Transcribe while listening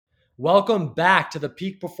Welcome back to the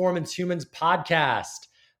Peak Performance Humans podcast.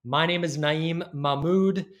 My name is Naeem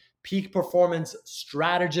Mahmood, peak performance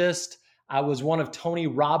strategist. I was one of Tony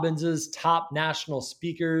Robbins' top national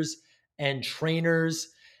speakers and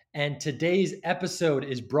trainers. And today's episode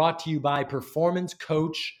is brought to you by Performance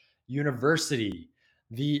Coach University,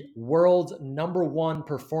 the world's #1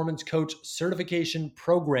 performance coach certification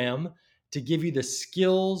program to give you the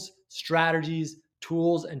skills, strategies,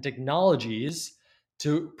 tools, and technologies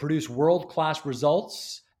to produce world-class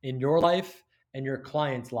results in your life and your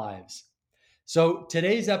clients' lives. So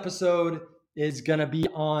today's episode is going to be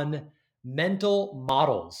on mental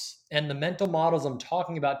models. And the mental models I'm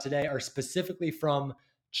talking about today are specifically from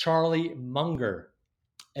Charlie Munger.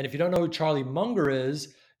 And if you don't know who Charlie Munger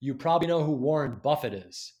is, you probably know who Warren Buffett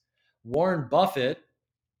is. Warren Buffett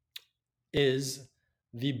is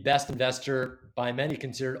the best investor by many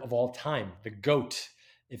considered of all time, the GOAT,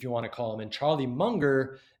 if you want to call him. And Charlie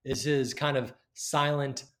Munger is his kind of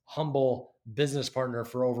silent, humble business partner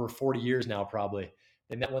for over 40 years now, probably.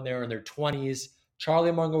 They met when they were in their 20s.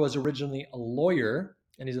 Charlie Munger was originally a lawyer,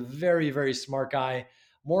 and he's a very, very smart guy,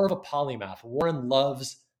 more of a polymath. Warren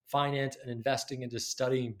loves finance and investing into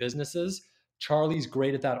studying businesses. Charlie's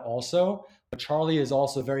great at that also, but Charlie is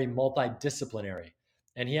also very multidisciplinary.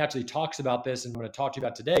 And he actually talks about this, and I'm going to talk to you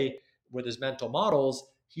about today with his mental models.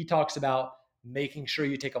 He talks about making sure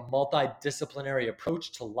you take a multidisciplinary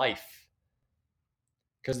approach to life.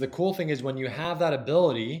 Because the cool thing is when you have that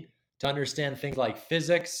ability to understand things like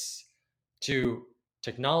physics, to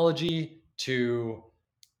technology, to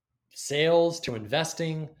sales, to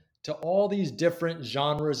investing, to all these different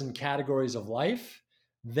genres and categories of life,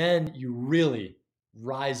 then you really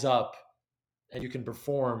rise up and you can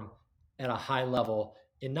perform at a high level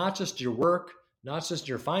in not just your work, not just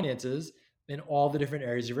your finances, in all the different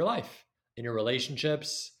areas of your life, in your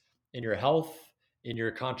relationships, in your health, in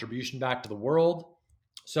your contribution back to the world.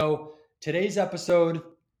 So today's episode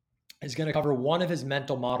is going to cover one of his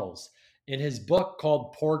mental models. In his book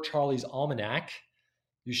called Poor Charlie's Almanac,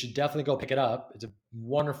 you should definitely go pick it up. It's a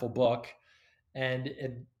wonderful book.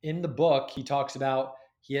 And in the book, he talks about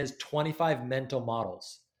he has 25 mental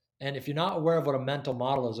models. And if you're not aware of what a mental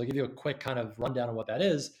model is, I'll give you a quick kind of rundown of what that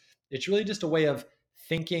is. It's really just a way of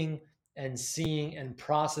thinking and seeing and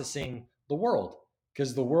processing the world,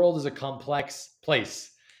 because the world is a complex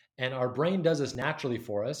place and our brain does this naturally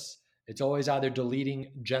for us. It's always either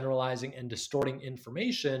deleting, generalizing, and distorting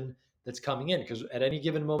information that's coming in, because at any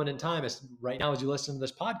given moment in time, right now as you listen to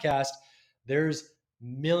this podcast, there's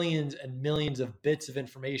millions and millions of bits of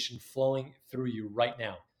information flowing through you right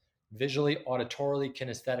now, visually, auditorily,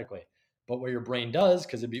 kinesthetically. But what your brain does,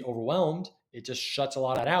 because it'd be overwhelmed, it just shuts a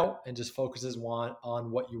lot of that out and just focuses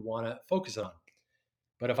on what you want to focus on.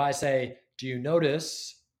 But if I say, do you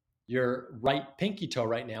notice your right pinky toe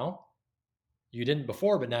right now? You didn't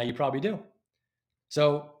before, but now you probably do.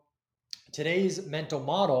 So today's mental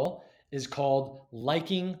model is called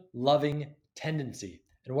liking, loving, tendency.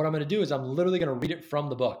 And what I'm going to do is I'm literally going to read it from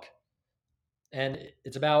the book. And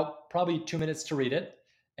it's about probably 2 minutes to read it.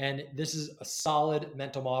 And this is a solid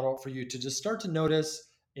mental model for you to just start to notice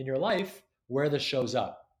in your life where this shows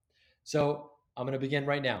up. So I'm going to begin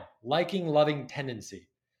right now. Liking, loving, tendency.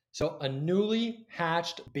 So a newly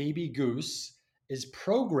hatched baby goose is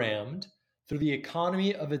programmed through the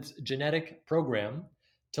economy of its genetic program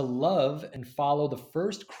to love and follow the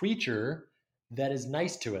first creature that is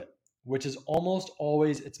nice to it, which is almost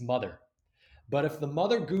always its mother. But if the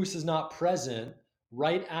mother goose is not present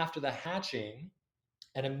right after the hatching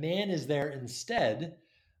and a man is there instead,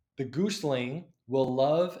 the gooseling will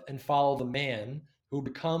love and follow the man, who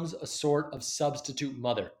becomes a sort of substitute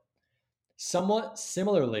mother. Somewhat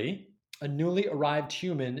similarly, a newly arrived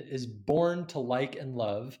human is born to like and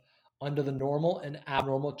love under the normal and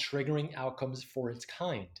abnormal triggering outcomes for its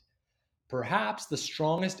kind. Perhaps the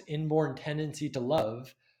strongest inborn tendency to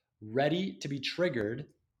love, ready to be triggered,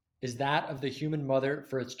 is that of the human mother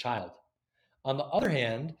for its child. On the other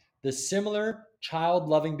hand, the similar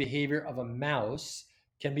child-loving behavior of a mouse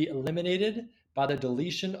can be eliminated by the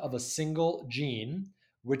deletion of a single gene,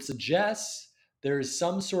 which suggests there is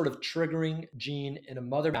some sort of triggering gene in a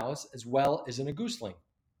mother mouse as well as in a gooseling.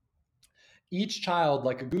 Each child,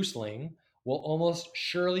 like a gooseling, will almost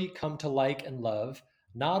surely come to like and love,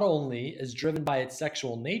 not only as driven by its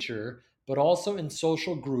sexual nature, but also in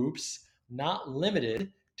social groups, not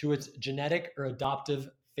limited to its genetic or adoptive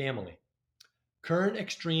family. Current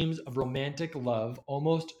extremes of romantic love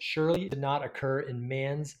almost surely did not occur in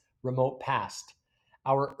man's remote past.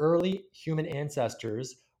 Our early human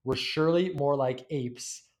ancestors were surely more like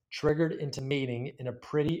apes, triggered into mating in a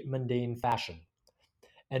pretty mundane fashion.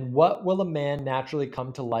 And what will a man naturally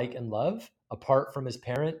come to like and love apart from his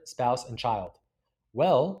parent, spouse, and child?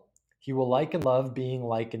 Well, he will like and love being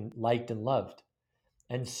liked and loved.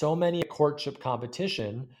 And so many a courtship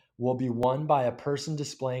competition will be won by a person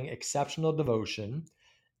displaying exceptional devotion,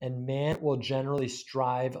 and man will generally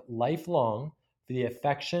strive lifelong for the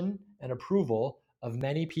affection and approval of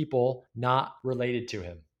many people not related to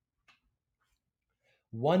him.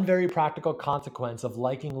 One very practical consequence of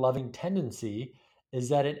liking loving tendency is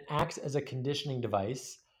that it acts as a conditioning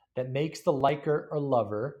device that makes the liker or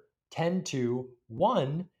lover tend to,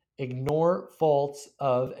 one, ignore faults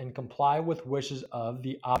of and comply with wishes of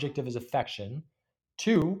the object of his affection,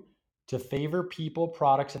 two, to favor people,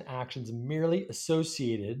 products, and actions merely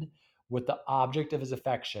associated with the object of his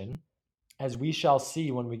affection, as we shall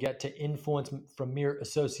see when we get to influence from mere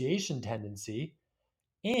association tendency,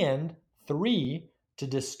 and three, to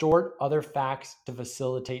distort other facts to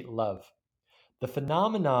facilitate love. The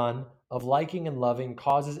phenomenon of liking and loving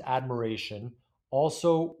causes admiration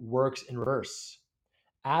also works in reverse.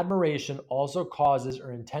 Admiration also causes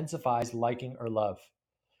or intensifies liking or love.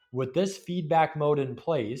 With this feedback mode in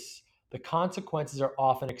place, the consequences are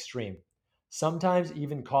often extreme, sometimes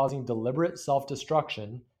even causing deliberate self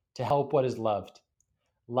destruction to help what is loved.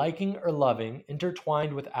 Liking or loving,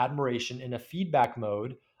 intertwined with admiration in a feedback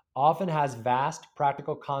mode, often has vast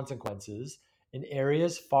practical consequences in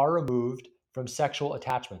areas far removed from sexual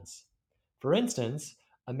attachments. For instance,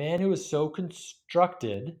 a man who is so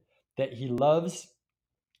constructed that he loves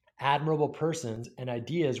admirable persons and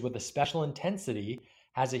ideas with a special intensity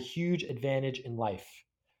has a huge advantage in life.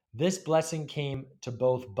 This blessing came to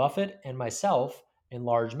both Buffett and myself in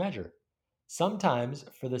large measure, sometimes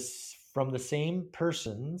from the same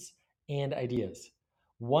persons and ideas.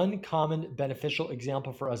 One common beneficial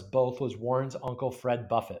example for us both was Warren's uncle Fred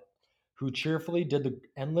Buffett, who cheerfully did the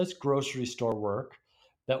endless grocery store work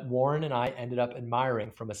that Warren and I ended up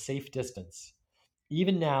admiring from a safe distance.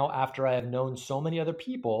 Even now, after I have known so many other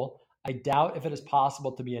people, I doubt if it is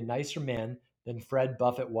possible to be a nicer man than Fred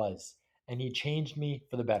Buffett was, and he changed me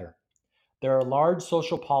for the better. There are large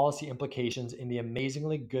social policy implications in the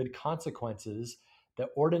amazingly good consequences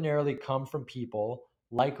that ordinarily come from people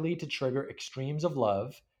likely to trigger extremes of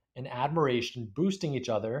love and admiration boosting each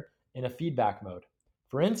other in a feedback mode.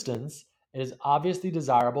 For instance, it is obviously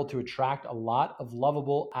desirable to attract a lot of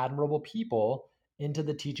lovable, admirable people into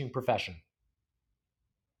the teaching profession.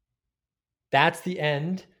 That's the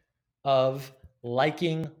end of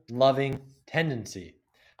liking, loving tendency.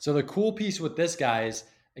 So the cool piece with this, guys,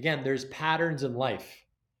 again, there's patterns in life.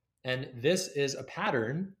 And this is a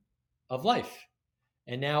pattern of life.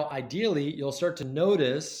 And now, ideally, you'll start to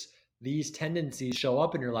notice these tendencies show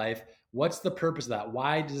up in your life. What's the purpose of that?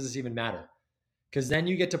 Why does this even matter? Because then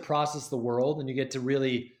you get to process the world and you get to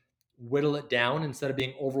really whittle it down instead of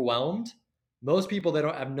being overwhelmed. Most people, they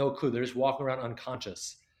don't have no clue. They're just walking around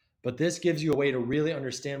unconscious. But this gives you a way to really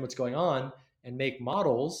understand what's going on and make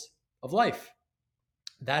models of life.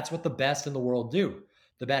 That's what the best in the world do.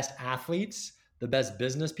 The best athletes, the best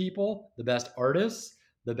business people, the best artists,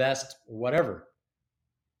 the best whatever.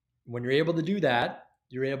 When you're able to do that,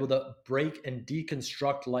 you're able to break and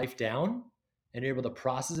deconstruct life down, and you're able to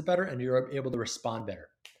process it better, and you're able to respond better.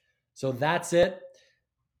 So that's it.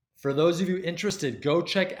 For those of you interested, go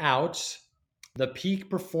check out the Peak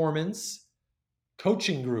Performance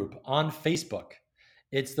Coaching Group on Facebook.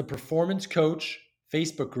 It's the Performance Coach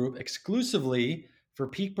Facebook group exclusively for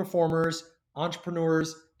peak performers,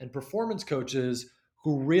 entrepreneurs, and performance coaches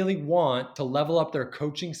who really want to level up their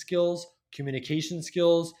coaching skills, communication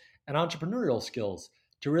skills, and entrepreneurial skills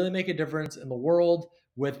to really make a difference in the world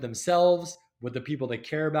with themselves, with the people they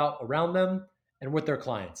care about around them, and with their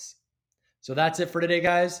clients. So that's it for today,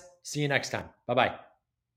 guys. See you next time. Bye-bye.